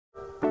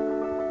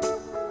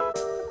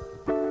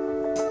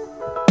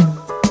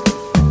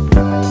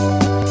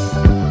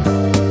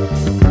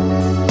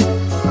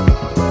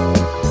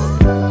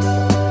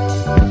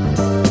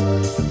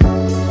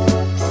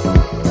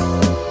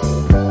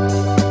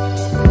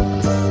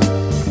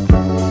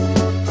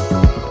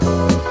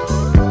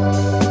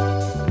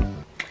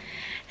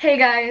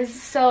guys,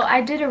 so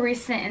I did a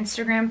recent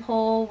Instagram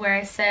poll where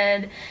I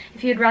said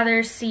if you'd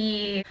rather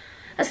see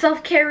a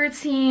self-care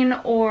routine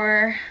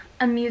or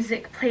a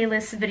music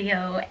playlist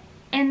video,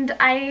 and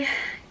I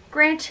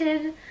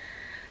granted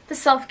the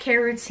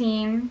self-care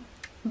routine,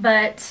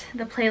 but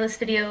the playlist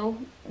video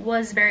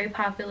was very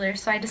popular,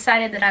 so I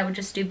decided that I would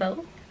just do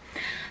both.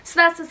 So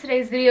that's what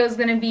today's video is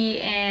going to be,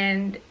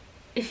 and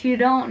if you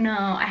don't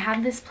know, I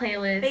have this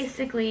playlist.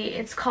 Basically,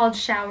 it's called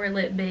Shower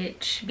Lit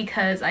Bitch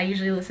because I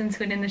usually listen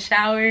to it in the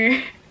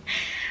shower.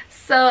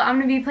 So I'm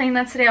going to be playing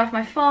that today off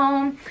my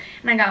phone,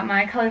 and I got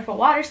my colorful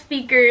water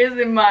speakers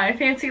and my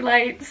fancy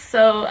lights,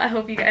 so I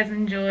hope you guys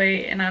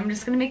enjoy, and I'm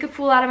just going to make a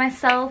fool out of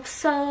myself.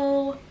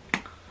 So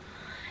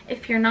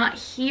if you're not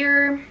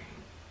here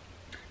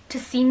to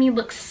see me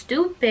look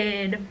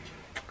stupid,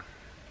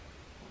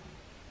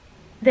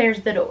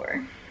 there's the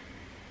door.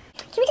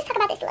 Can we just talk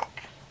about this look?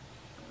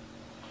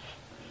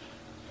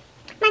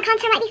 My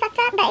contour might be fucked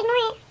up, but ignore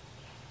it.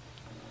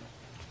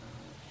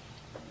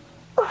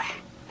 Ooh,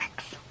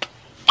 looks.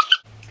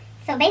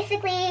 So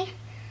basically,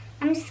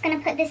 I'm just gonna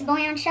put this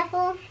boy on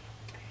shuffle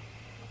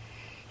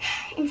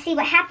and see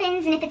what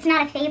happens, and if it's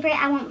not a favorite,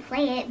 I won't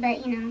play it,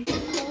 but you know.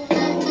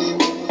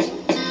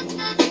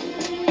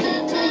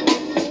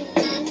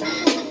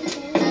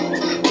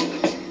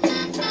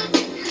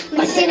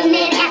 My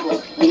cinnamon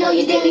apple, you know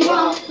you did me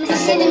wrong. My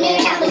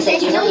cinnamon apple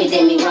said you know you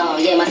did me wrong.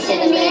 Yeah, my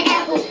cinnamon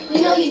apple,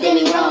 you know you did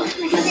me wrong.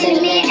 My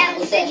cinnamon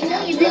apple said you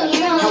know you did me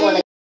wrong. I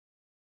wanna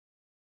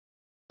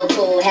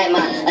cool, had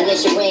my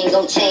initial ring,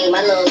 gold chain,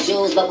 my little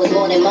jewels, but was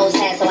more than most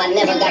had, so I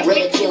never got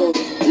ridiculed.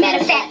 Matter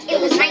of fact, it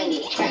was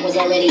 90, crack was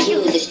already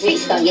used, the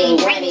streets start getting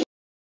Grammy.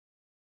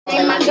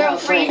 And my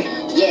girlfriend,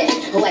 yeah,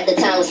 who at the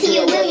time was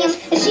Tia Williams,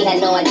 and she had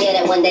no idea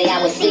that one day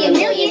I would see a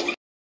million.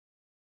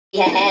 She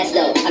had ass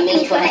though, I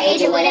mean for her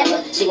age or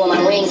whatever. She wore my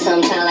ring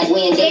sometime like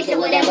we engaged or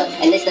whatever.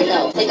 And this the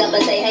no, pick up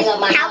and say hang up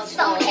my house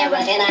phone error.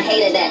 And I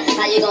hated that,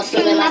 how you gon'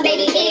 scream in my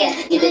baby ear?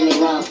 You did me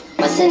wrong.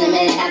 My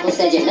cinnamon apple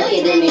said you know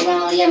you did me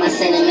wrong. Yeah, my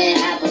cinnamon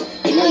apple,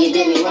 you know you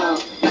did me wrong.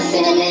 My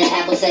cinnamon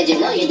apple said you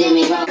know you did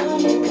me wrong.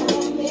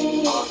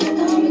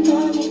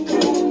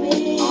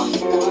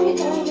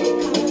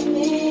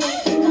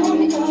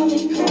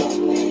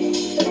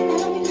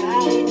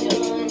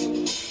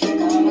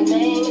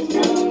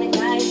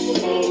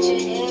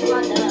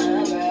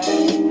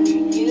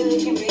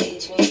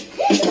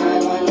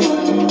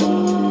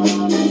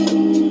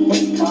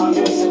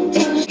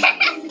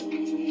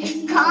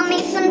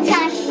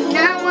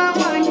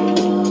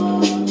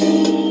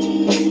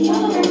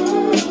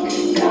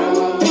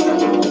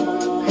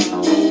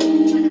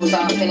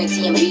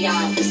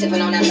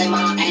 Sipping on that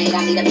lemon, ayy,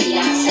 I need a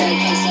Beyonce.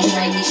 Casey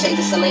Drake, he shake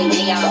the Celine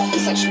Dion.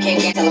 Since you can't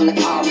get, tell him to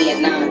call me at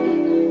 9. I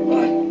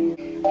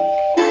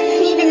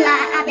can't even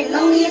lie, I've been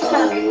lonely as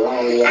fuck.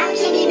 I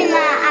can't even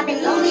lie, I've been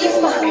lonely as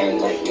fuck. I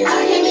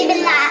can't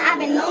even lie, I've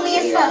been lonely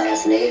as fuck. I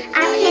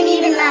can't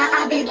even lie,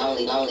 I've been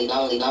lonely.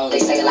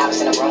 They say the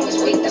loudest in the room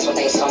is weak, that's what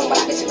they assume, but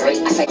I disagree.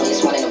 I say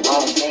this one in the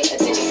wrong thing.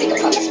 Attention seeker,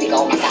 public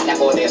speaker, oh my god, that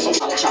boy there, so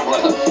fucking trouble.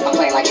 I'm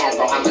playing like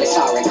Hasbro, I'm really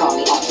sorry. Call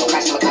me also,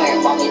 crash my car and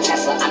bought me a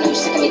Tesla. I know you're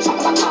sick of me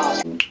talking about cars.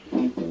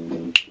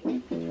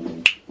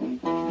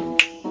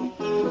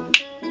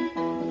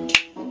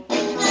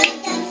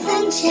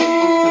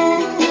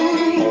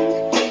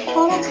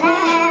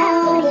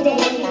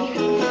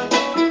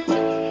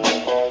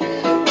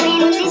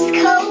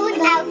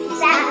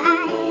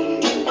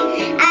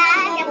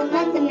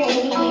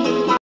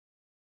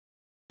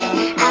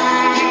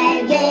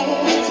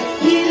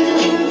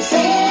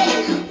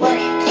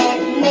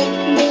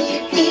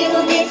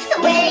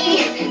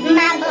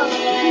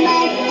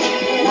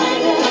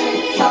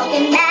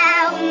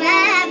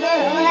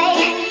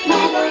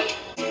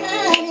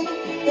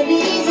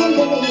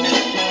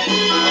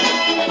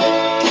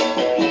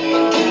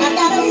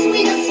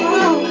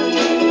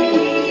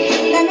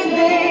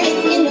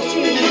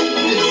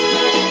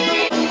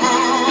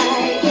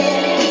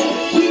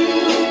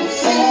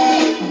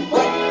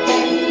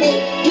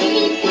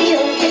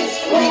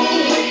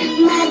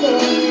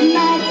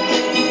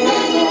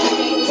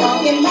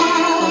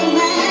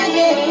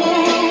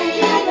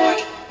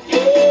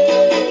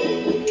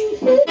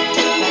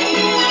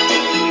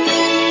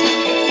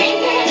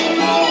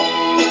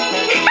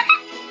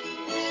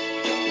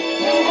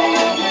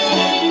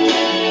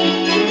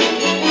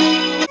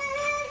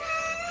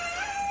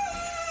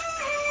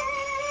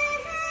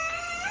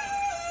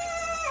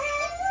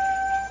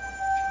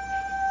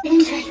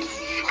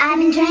 I've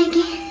been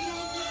drinking.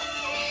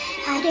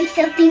 I get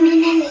filthy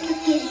when that liquor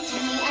get it to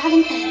me. I've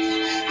been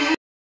thinking.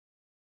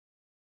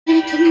 I'm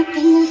gonna keep my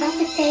fingers off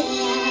it,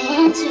 baby. I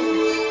want you.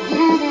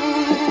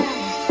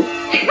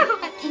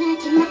 Can I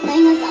keep my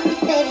fingers off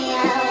it, baby? I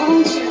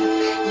want you.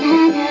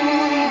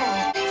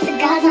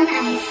 Cigars on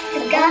ice,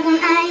 cigars on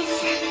ice.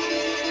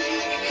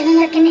 And I'm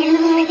looking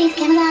animal with these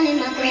cameras all in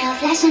my grill.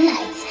 Flashing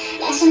lights,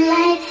 flashing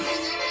lights.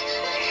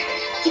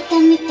 You got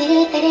me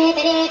pity, pity,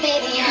 pity,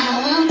 baby. I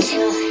want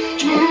you.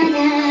 Can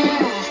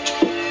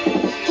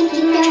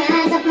keep your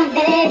eyes off my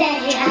bed, I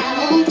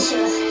want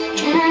you.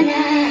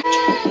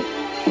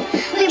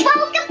 We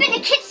woke up in the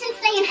kitchen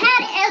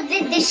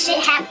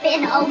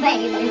oh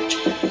baby.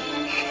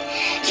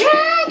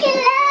 Drunk in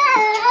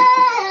love,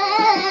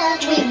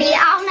 we be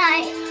all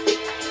night.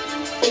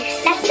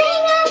 Last thing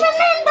I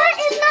remember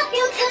is my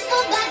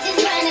beautiful body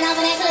grinding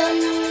over that glue.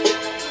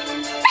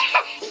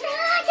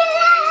 Drunk in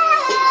love,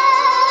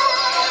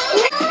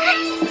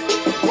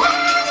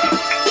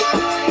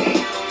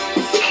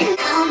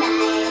 all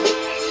night,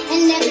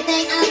 and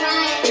everything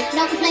alright.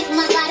 No complaints from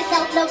my body,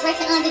 so flow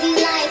racing under these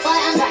lights. Boy,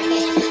 I'm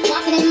rocking,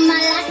 walking in my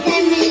last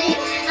 10 minutes.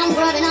 I'm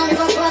rubbing on the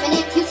rope, rubbing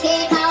it. You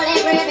scared, call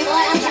that ribbon, boy,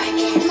 I'm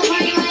rocking. I'm a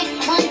party right,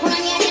 one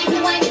run, yeah, that's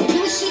the white.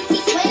 Do shit, he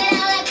sweat it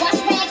out like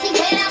wash pants, he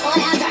wet out, boy,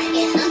 I'm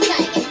rocking, I'm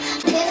psyching.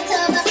 Fill the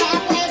tub up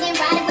halfway, then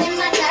ride it with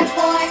my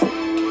surfboard.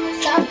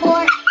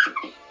 Surfboard,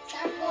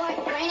 surfboard,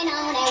 graining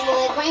on that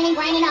wood, graining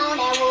on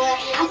that wood.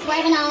 I'm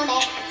swerving on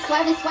that,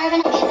 swerving,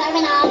 swerving, I'm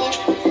serving all this,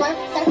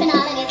 surfing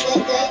all in this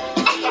good, good.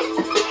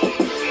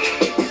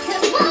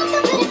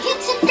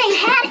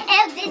 How the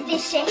hell did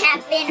this shit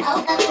happen?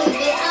 Oh, my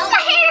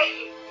hair!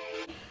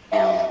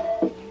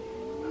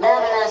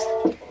 Loving us,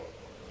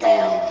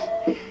 damn,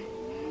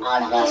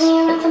 all of us. Give me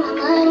a run for my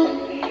money.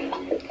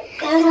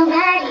 There's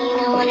nobody,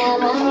 no one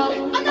ever me.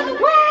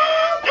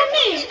 World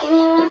premiere. Give me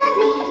a run for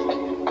me.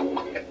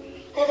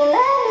 Baby,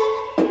 love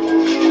me.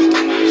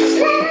 Just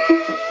love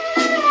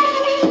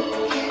me.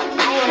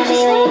 I wanna be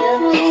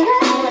with you.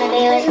 I wanna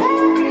be with you.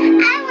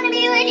 I wanna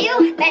be with you,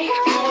 baby.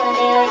 I wanna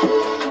be with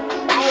you.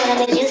 I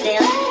wanna be with you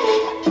still.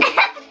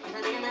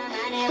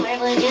 Where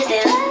would you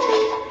still?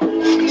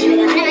 You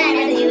don't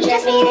matter, you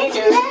just need it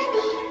to love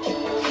me.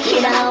 You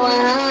don't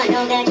want, no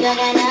that you got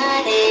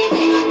nothing.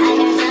 I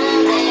got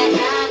something.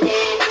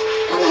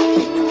 Hold on.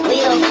 We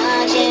don't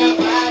function,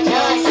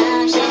 doing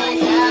some shit.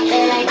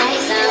 Feel like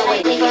nice some way.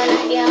 We for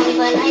life, yo, we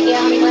for life, yo,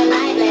 we for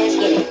life. Let's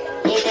get it.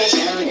 Hit the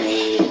shoulder.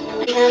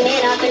 We come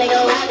in, I'm feeling go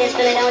out this,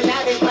 feeling don't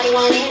drop this, party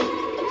won't end.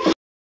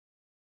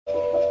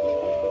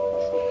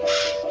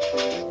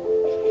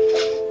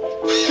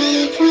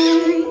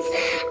 Sometimes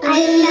I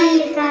think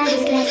 95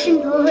 is less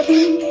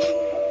important.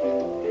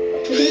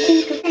 Do you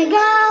think of let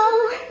go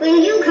when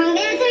you come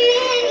back to me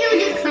and you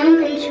just some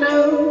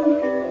control?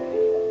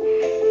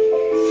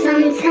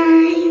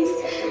 Sometimes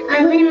I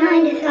wouldn't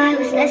mind if I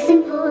was less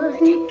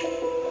important,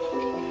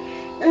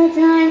 but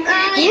I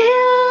got you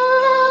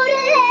to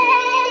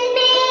let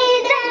me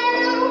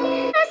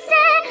down. I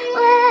said,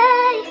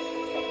 wait,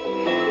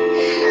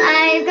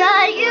 I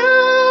got you.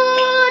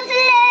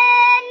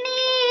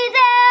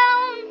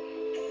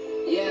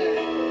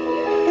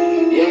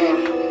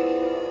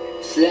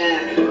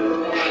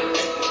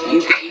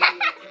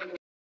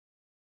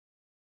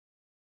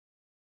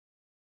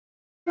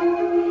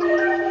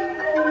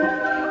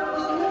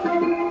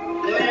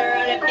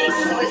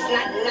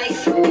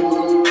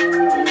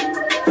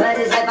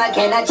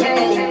 Cannot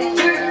change.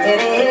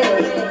 It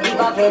is. Keep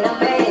off in the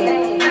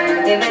main.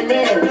 If it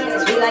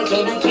lives, sweet like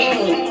candy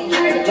cane.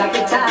 Drop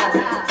the top,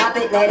 pop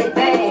it, let it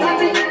bang.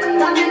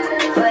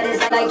 But it's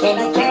like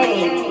candy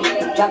cane.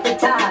 Drop the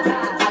top,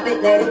 pop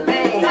it, let it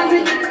bang.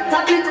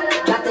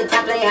 Drop the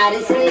top, play hide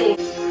and seek.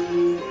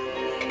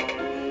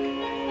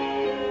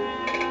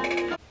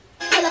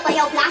 Pull up on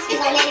your block, we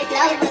gon' let it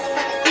blow.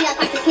 We don't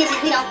fuck the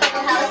snitches, we don't fuck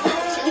with hoes.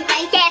 You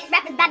fake ass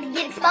rappers about to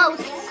get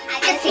exposed.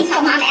 I just seen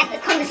your mama at the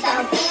corner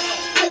store.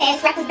 Ass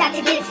rappers about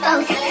to get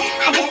exposed.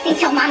 I just seen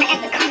your mama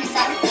at the corner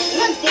store.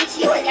 Look, bitch,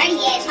 you a dirty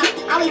ass hoe.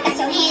 Always got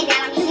your hand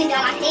down. I'm using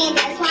all my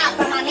stand down. That's why I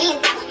brought my mans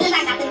out. Cause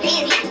I got the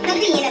bands out. Cause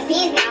we in the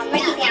bins now.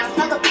 Break it down,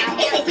 smoke a pound.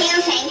 It's a damn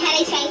shame. How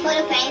they change for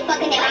the fame.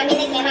 Fucking that I mean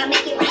the game, I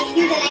make it right.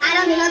 You like, I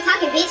don't do no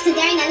talking, bitch, cause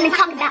there ain't nothing to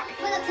talk about.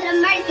 Pull up to the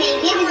murder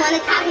scene. Bitches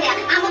wanna talk it out.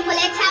 I'ma pull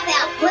that chop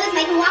out. Bullets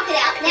make them walk it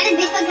out. Now this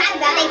bitch forgot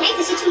about. They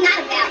hate the shit you not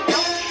about.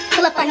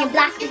 Pull up on your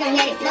block, we gon'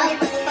 let it blow.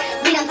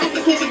 We don't talk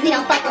to snitches, we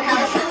don't fuck with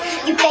hoes.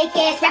 You fake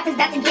ass rappers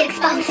about to get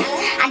exposed.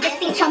 I just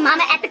seen your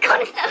mama at the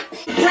corner store.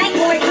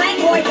 Blackboard,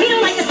 we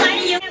don't like the sight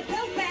of you.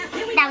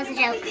 That was a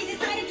joke.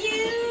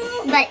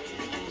 But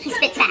he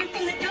spits back.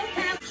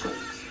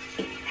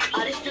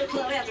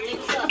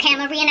 Okay, I'm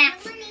gonna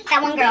reenact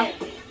that one girl. I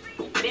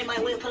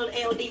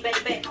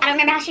don't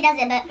remember how she does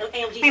it, but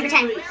remember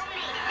time.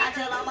 I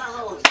tell all my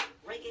hoes,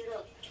 break it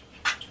up,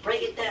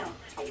 break it down,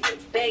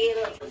 bag it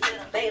up,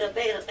 bag it up.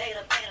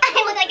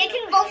 I look like a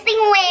convulsing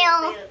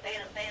whale.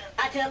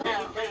 I tell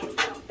down,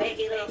 bag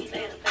it up,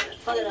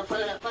 fuck it up.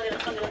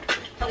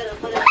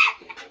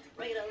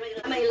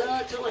 I made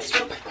love to a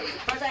stripper.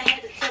 First I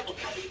had to triple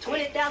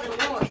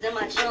 20,000 ones in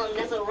my chum.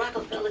 That's a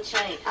Rockefeller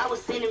chain. I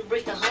was sending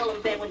bricks to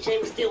Harlem back when Jay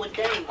was still with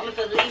Dame. I'm in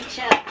for lead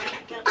child.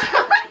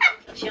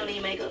 She don't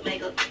need makeup.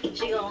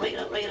 She gon' rate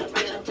up.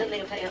 Tell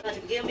nigga pay her to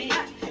give me.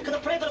 Cause I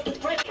pray for the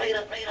pray. Rate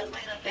up.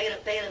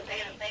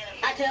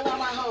 I tell all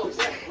my hoes,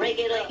 rake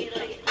it up,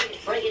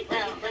 break it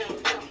down,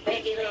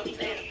 back it up,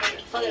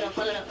 fuck it up.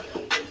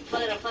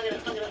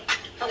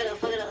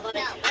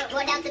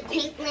 Brought out the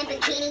pink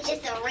Lamborghini,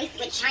 just a race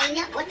with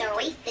China. What the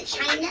race to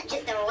China?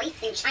 Just a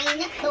race in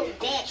China. Little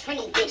bad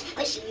Trini bitch,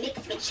 but she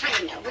mixed with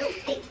China. Real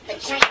thick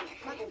vagina,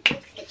 smuggle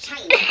bricks to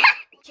China.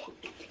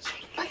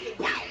 Bust it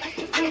down, bust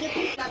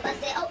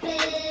it open.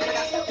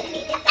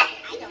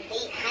 I don't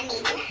think I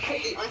need some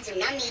cookie on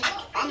tonight.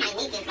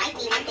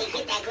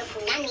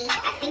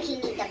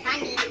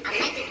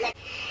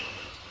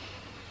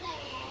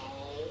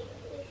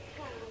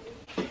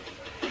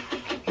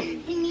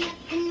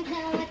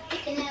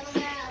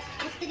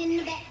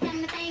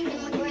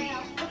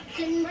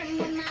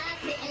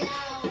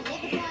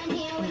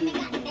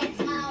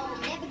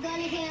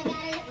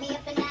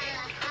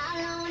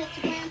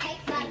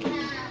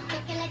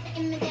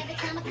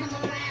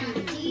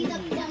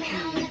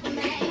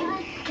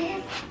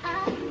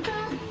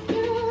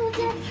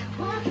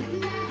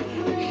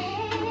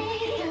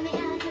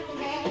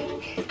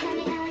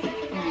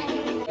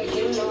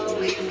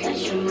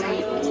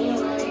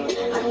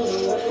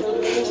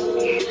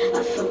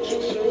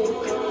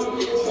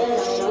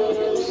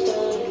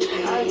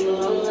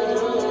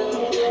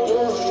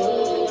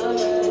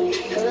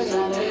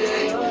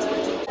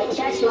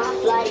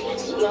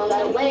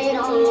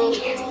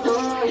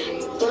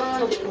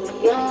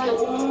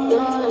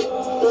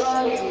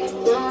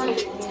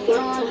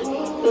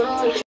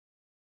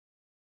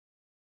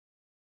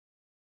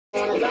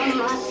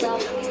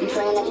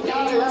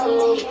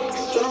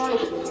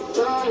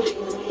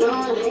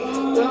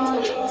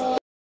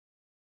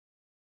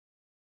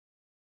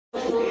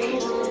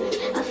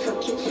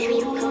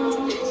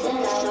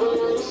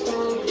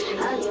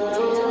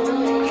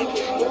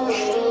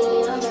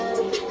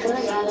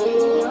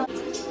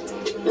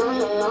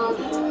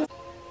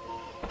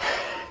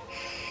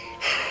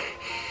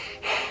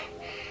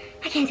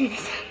 can't do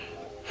this.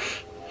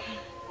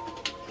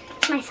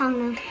 It's my song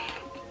though.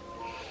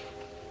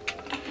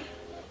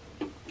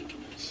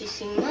 She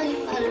see money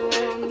all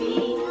around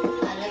me.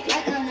 I look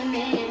like I'm the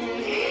man.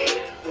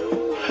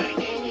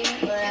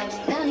 But I was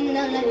down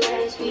on the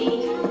last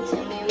week.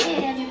 Tell me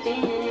where have you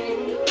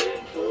been?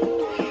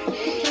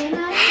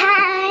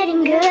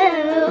 Hiding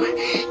girl,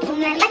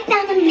 don't act like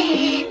I'm a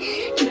man.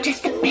 You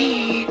just a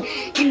man.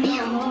 Let me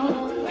hold.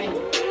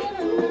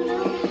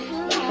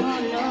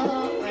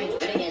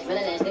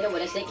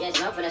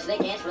 For the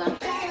snake ass flow.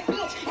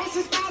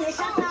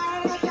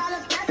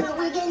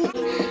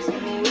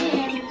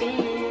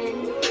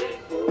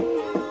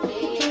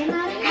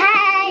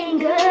 Hiding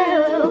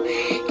girl,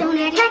 don't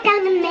act like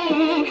I'm a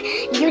man.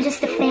 You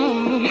just a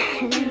fan.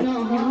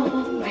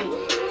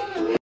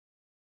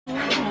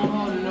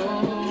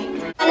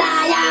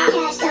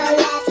 Cash don't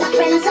last, my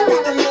friends will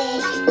never me.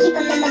 Keep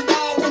them in my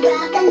bag, we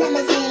rock a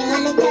limousine.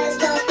 When the girls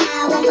go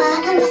out, won't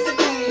bother us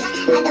again.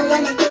 I don't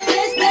wanna do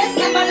this,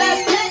 never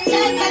less.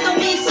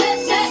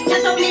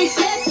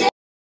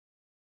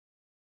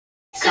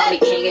 Call me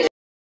king of the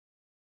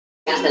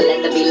got to let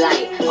there be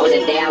light on the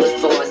day I was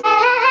born. I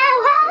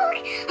walk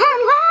on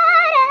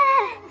water.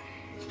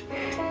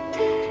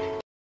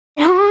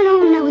 Oh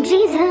no,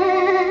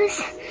 Jesus.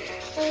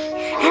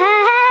 I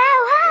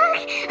walk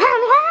on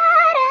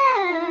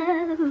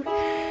water.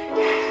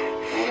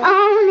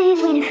 Only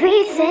when it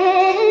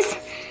freezes.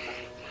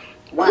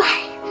 Why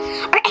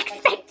are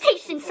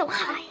expectations so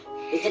high?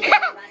 Is it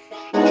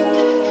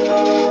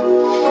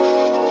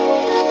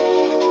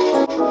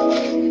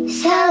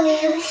So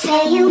you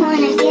say you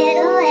wanna get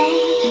away.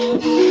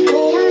 We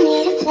don't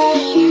need a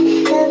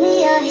plane, could be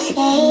your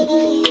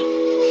escape.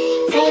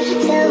 Take you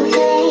to a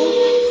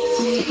place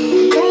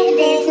where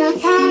there's no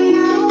time,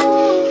 no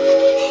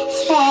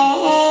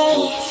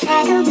space. I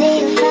could be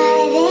a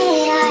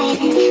private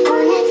island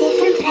on a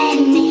different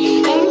planet.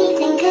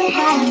 Anything could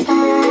happen.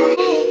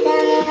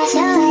 I'll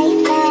show you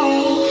play.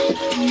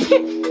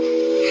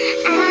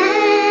 I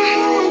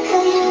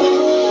could be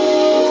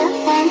a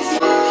fantasy.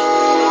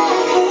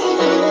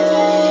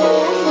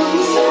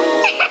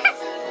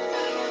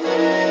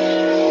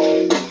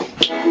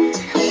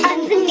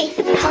 Underneath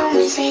the palm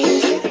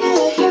trees, you can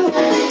live your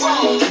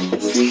words.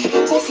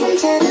 Listen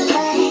to the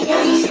words.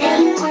 You say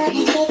you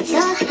wanna get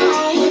so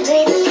high, breathe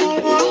in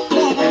right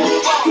there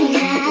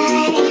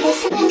tonight.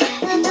 Listen to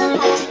the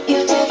words. You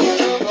take it.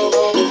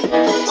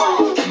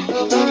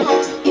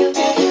 You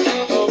take it.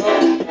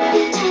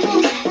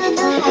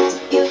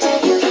 You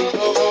take it.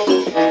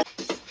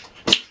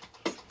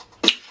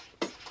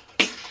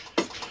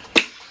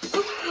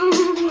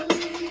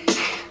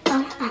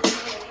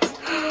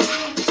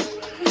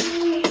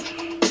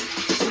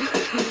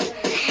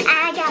 I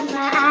got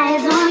my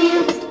eyes on you.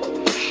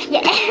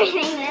 Yeah,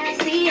 everything that I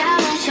see, I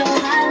want to show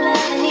my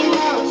love and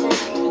emotion.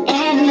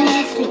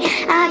 Endlessly,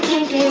 I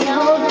can't get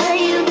over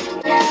you.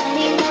 Love and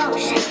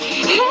emotion.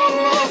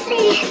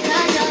 Endlessly,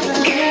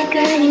 good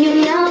girl, and you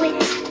know it.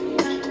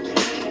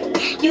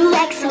 You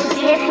act so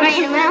different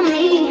around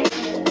me.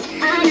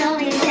 I know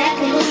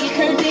exactly who you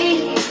could be.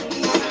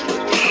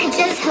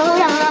 Just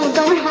hold on, we're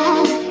going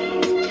home.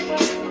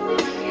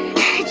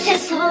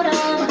 Just hold on,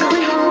 we're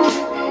going home.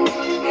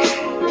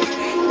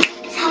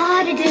 It's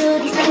hard to do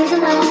these things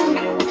alone.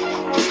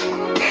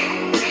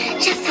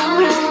 Just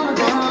hold on, we're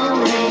going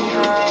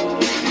home.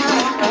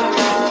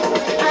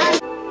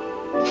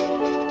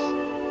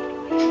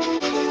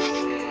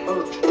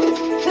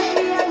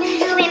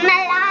 In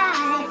my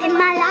life, in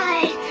my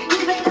life.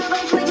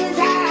 Switching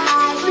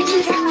sides,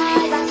 switching sides.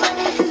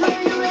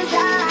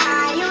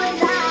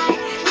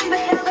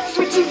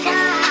 Switching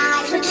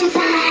sides, switching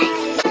sides.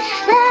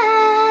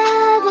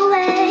 Love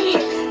away,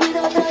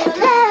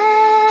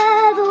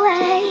 love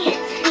away.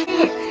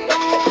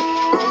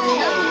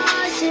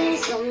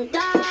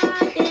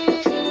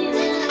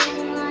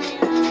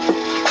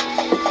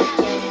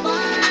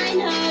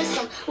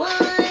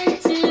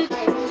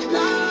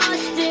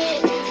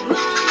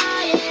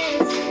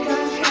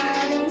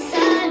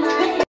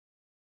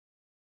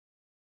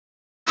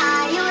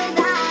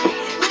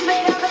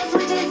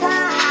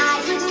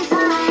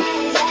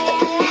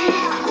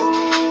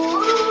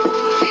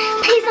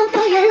 Please don't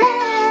throw your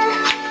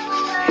love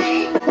away.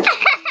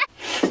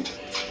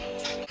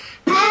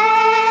 I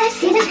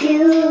see the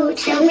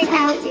future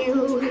without you.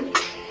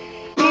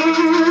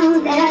 Now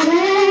that I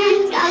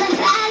learned all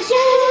about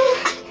you,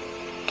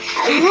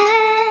 I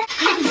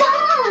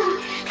don't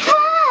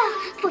fall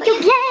for your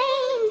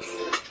games.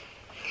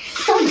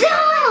 So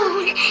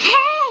don't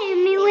hate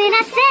me when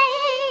I say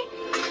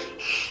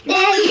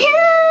that you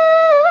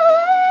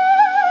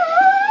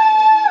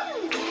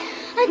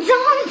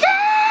don't do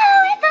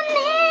it for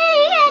me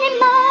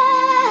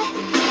anymore.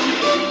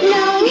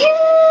 No, you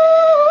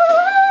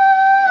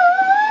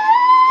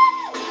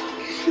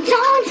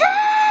don't do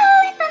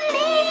it for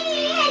me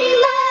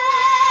anymore.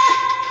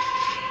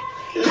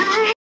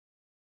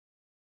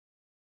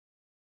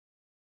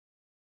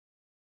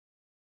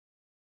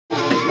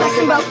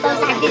 Bustin' broke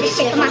those, I did this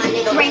shit for my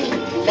nigga Rainy.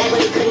 Back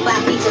when he couldn't buy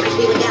pizza,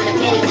 we were down to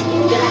pennies.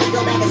 Feel like we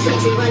go back a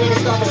century running the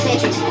store for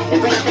centuries. And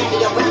bring it back to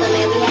your brother,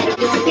 man. We had to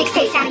do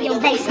mixtapes out of your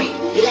basement.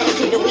 You let us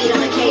hit the weed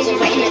on occasion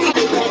for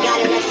entertainment. But I got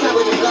in that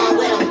trouble just going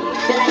with them.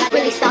 Feel like I'm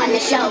really starting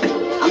the show.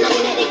 I'm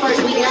looking at their first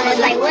week numbers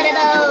like, what are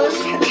those?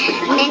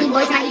 Many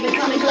boys not even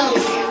coming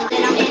close.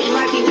 Then I'm Eddie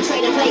Murphy, we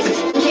trading places.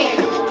 Care.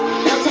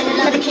 No tender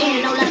love and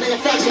care, no love and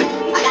affection.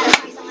 I got a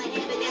price on my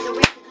head, but there's a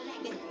record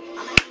collecting.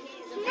 I'm out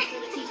here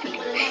to teach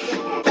people a lesson.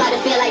 Starting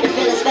to feel like the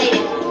feeling's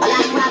fading. A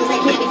lot of problems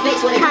that can't be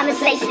fixed with a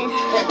conversation.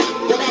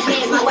 Your best day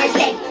is my worst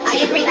day. I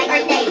agree like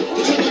Earth Day.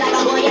 You treat me like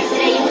I'm born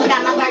yesterday. You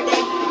forgot my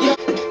birthday.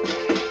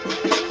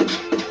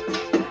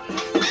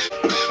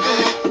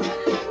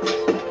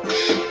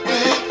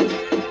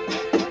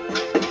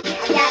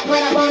 I got what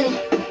I wanted.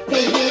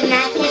 Till then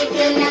I can't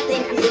feel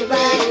nothing. I'm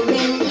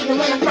surviving even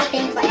when I'm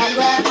popping.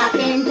 Forever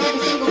popping every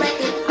single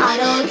record.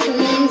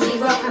 Auto-tune,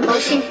 zero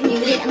emotion,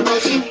 muted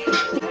emotion.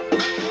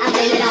 I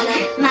blame it on the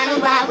model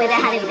bar with a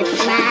Hollywood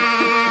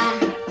smile.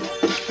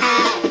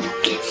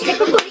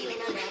 Stripper booty.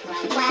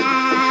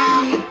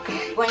 Wow.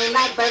 Brain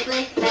like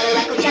Berkeley, better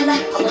like Coachella.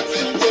 Hold up,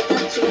 sweet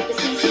Jacob, she went to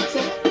CC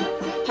trip.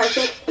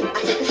 Perfect. I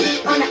took a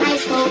seat on the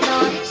ice cold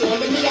door. She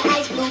handed me the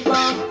ice blue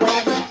ball,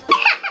 whatever.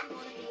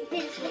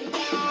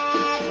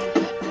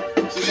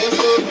 She's in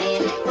school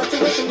paying for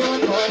tuition,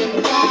 doing more than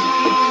the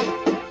dad.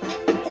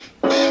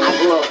 I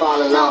grew up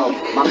all alone.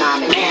 My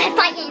mom and dad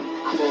fighting.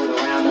 I moved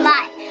around a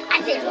lot. I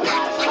did a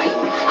lot of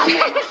fighting. I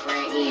met my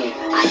friend Ian.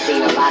 I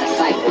seen a lot of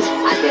ciphers.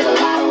 I did a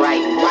lot of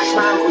writing. Watch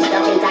my uncles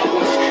stuck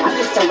indictments. I'm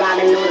used to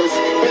ramen noodles.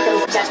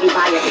 Victims judge me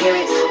by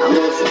appearance. I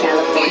moved to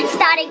California.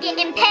 Started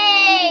getting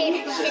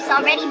paid. Shit's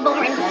already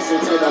boring. Listen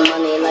to the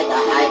money like a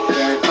hype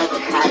girl. Fuck the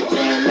cotton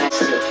dream. That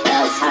shit, that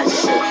was hot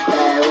shit.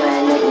 Bad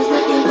when niggas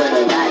looking with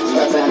a lot.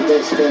 Sometimes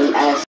this film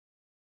ass.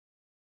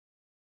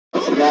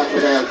 Love for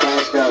the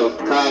Castro,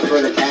 call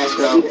for the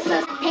Castro.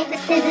 Paper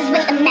scissors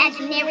with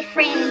imaginary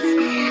friends.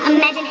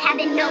 Imagine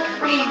having no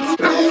friends.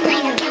 I was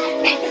playing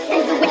paper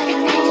scissors with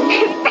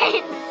imaginary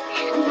friends.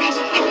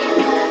 Imagine having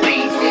no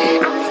friends.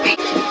 I was playing.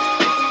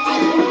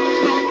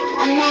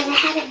 Imagine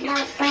having no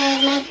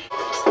friends, man.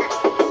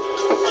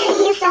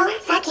 You're so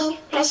fucking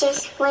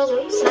precious when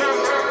you smile.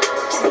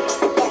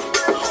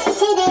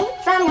 Hit it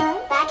from the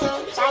back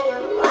and try you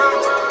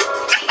wild.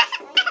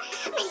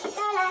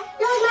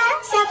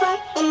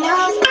 In those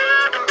eyes,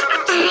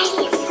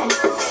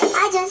 I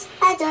just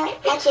had to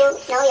let you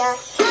know you're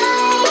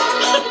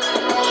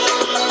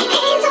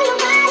hands on your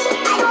body,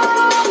 I don't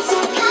wanna waste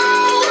your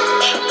time.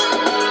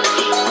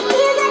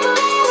 Feels like forever,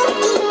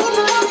 even if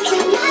we're all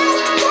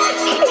tonight.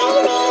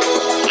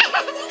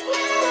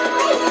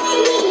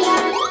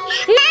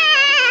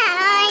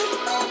 Mine.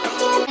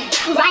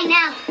 Right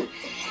now,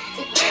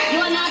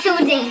 you're not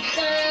tuned in.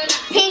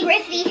 King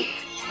Griffey.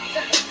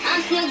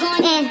 I'm still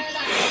going in.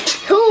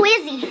 Who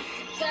is he?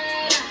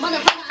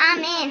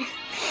 I'm in.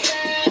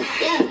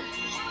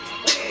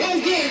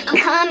 I'm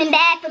coming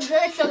back for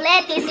good, so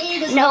let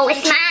this know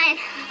it's mine.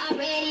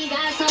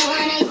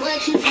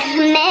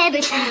 Tell him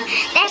every time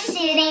that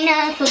shit ain't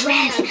up for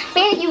grabs.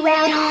 Where you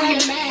out on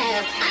the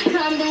map? I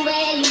come to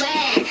where you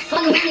at.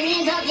 Fuck around and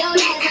end up your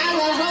ass. I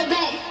won't hold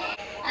back.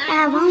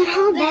 I won't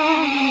hold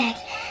back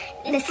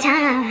this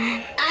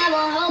time. I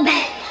won't hold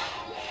back.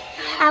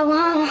 I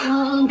won't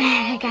hold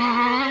back.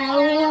 I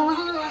won't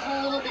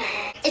hold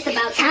back. It's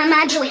about time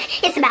I do it.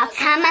 It's about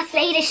time I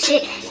say this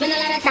shit. Spend a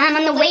lot of time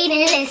on the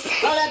waiting list.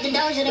 Roll up the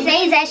doja, the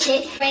raise that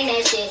shit. Bring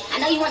that shit. I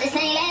know you want the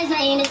same last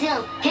name as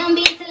him. Him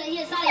be until he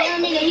a solid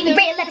young nigga. He been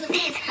real ever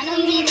since. I know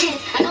you need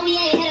intense. I know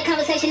we ain't had a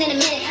conversation in a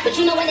minute. But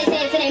you know what they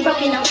say, if it ain't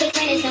broken, don't fix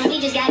it. So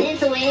we just got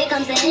into it. Here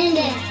comes the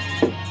ending.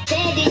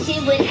 Said this shit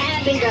would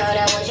happen, girl.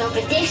 That was your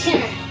prediction.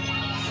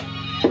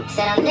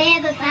 Said I'll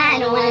never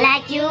find no one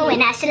like you,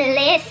 and I should've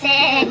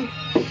listened.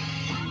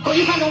 Who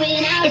you fucking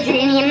with now? Is it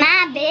any of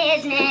my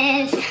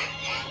business?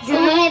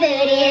 Whoever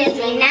it is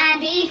may not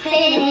be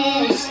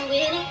finished.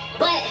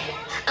 But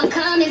I'm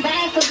coming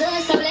back for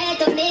good, so let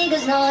the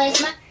niggas know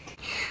it's my.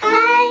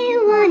 I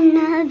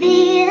wanna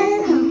be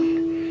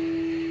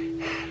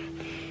alone.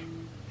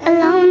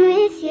 Alone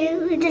with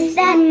you, does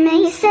that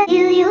make sense?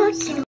 You're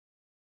cute.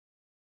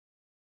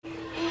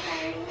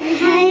 And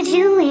hide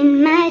you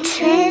in my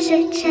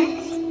treasure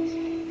chest.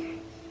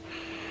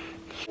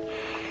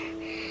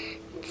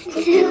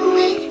 Do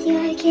with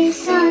your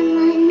kiss on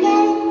my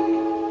neck.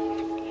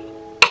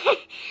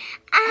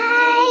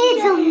 I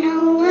don't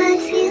know what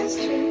feels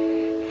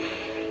true,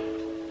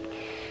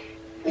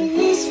 but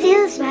this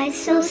feels right,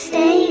 so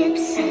stay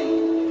upset.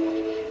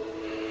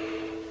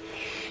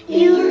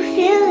 You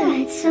feel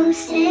right, so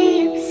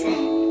stay upset.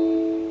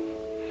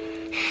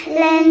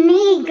 Let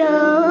me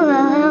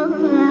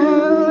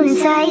go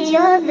inside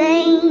your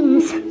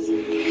veins.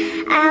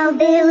 I'll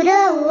build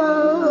a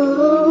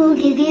wall,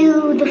 give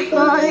you the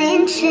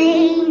falling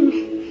chain.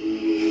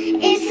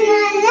 It's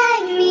not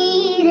like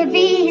me to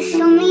be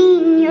so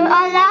mean, you're all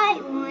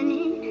I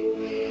wanted.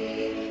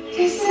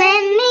 Just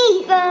let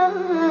me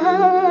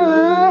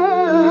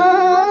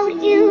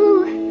hold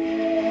you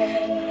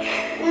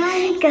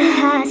like a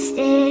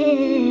hostage.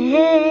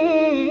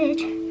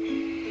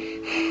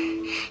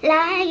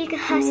 like a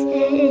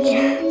hostage.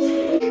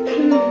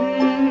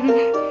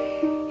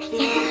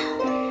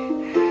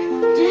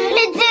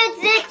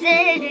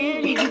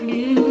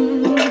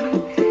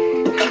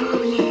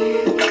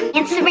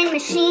 Answering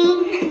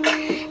machine.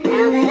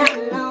 Now that I'm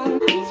alone,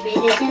 it's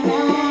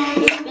ridiculous.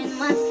 It's been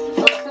months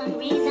for some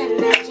reason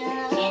I just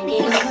can't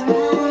get enough.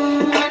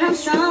 And I'm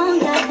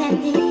stronger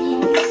than this.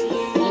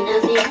 Yeah,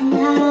 enough is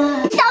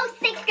enough. So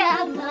sick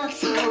of love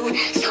songs,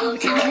 so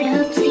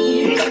tired of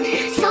tears,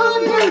 so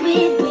done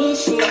with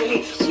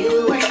wishing you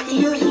were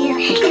still here.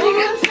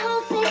 Yeah, I'm so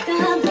sick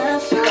of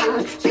love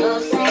songs, so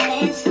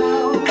sad and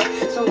slow.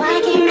 So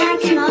why can't I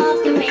turn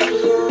off the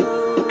radio?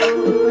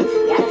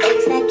 Gotta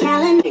fix that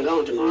calendar. Ain't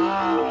going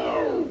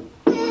tomorrow.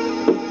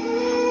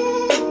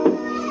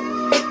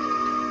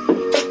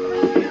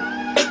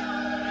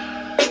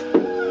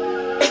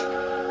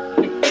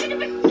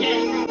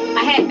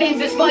 I had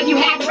Benzes before you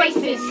had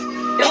races.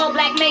 The old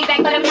black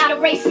Maybach, but I'm not a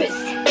racist.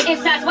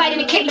 Inside's white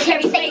and the Katy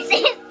Perry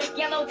spaces.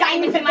 Yellow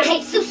diamonds in my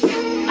Jesus.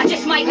 I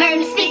just might learn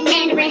to speak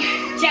Mandarin,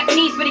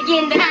 Japanese, but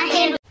again that I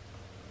handle.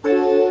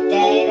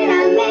 Day that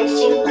I met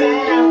you,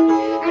 girl,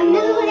 I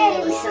knew that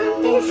it was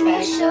something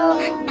special,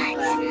 but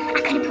I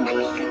couldn't put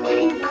my finger on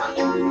it.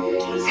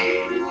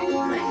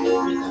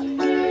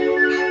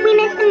 We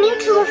met the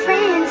mutual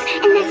friends,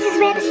 and this is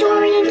where the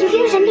story and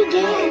confusion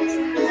begins.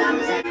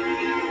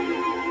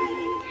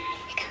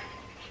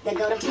 They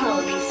go to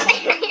police.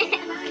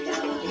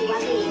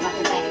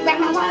 Like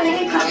my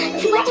wallet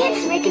called to my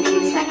ex, we're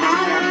confused like I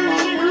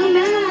don't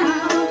know.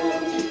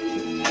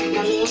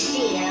 Now me and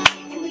she,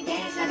 and we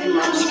dance every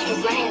month. She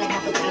kissed my hand a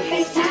couple times,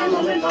 FaceTime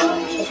over board.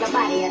 It's my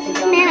body at the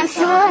door. Man, I'm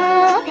so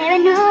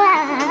paranoid.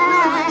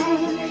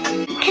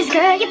 Cause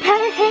girl, you're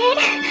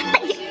perfect,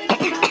 but you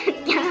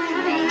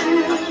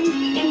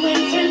And when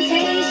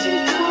temptation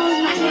calls,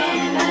 my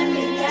hand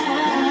under the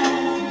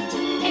dust.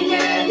 And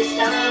girl, you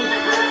stole my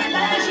heart,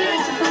 but you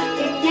just fucked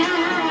it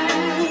down.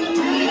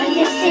 But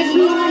this is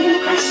more than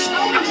a crush,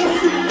 I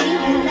just might be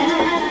in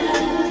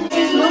love.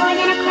 There's more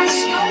than a crush,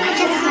 I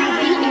just might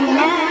be in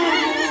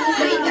love.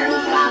 When you're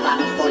 35, I'll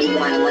be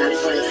 41. And when I'm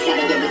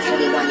 27, you'll be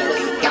 21. Your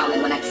looks is dumb.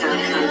 And when that time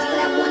comes for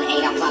that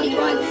 1-8, I'll probably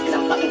run. Cause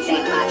I'm fucking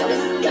saying, yo,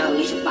 this is dumb.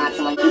 You should find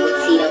someone you would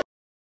see the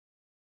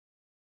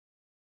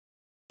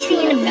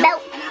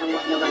Belt,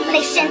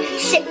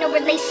 relationship, no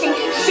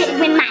relationship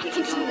with my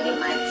attention.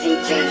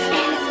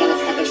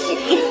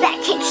 It's that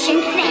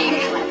kitchen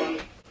fan.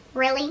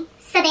 Really?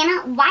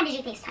 Savannah, why did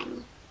you FaceTime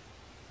me?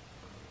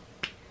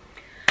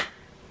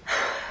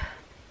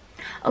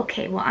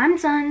 Okay, well, I'm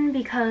done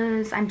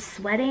because I'm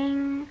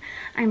sweating,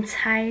 I'm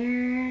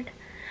tired,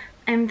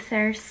 I'm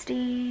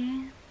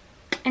thirsty,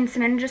 and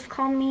Savannah just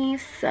called me,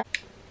 so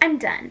I'm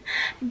done.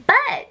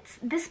 But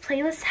this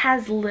playlist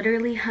has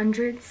literally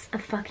hundreds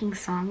of fucking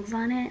songs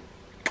on it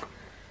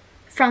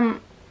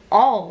from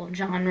all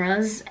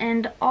genres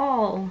and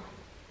all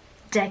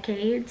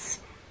decades.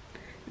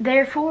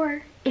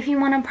 Therefore, if you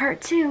want a part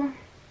 2,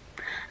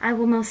 I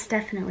will most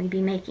definitely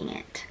be making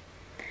it.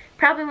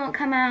 Probably won't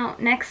come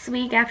out next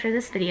week after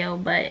this video,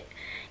 but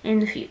in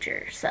the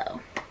future.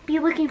 So be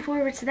looking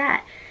forward to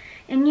that.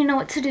 And you know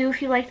what to do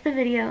if you liked the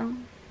video.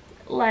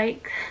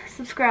 Like,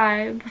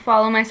 subscribe,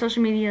 follow my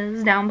social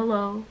medias down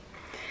below.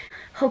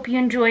 Hope you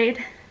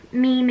enjoyed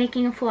me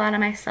making a fool out of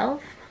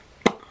myself.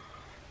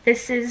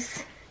 This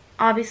is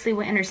obviously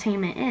what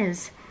entertainment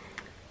is.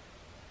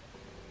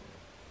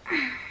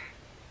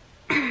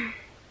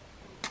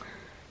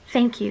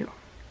 Thank you.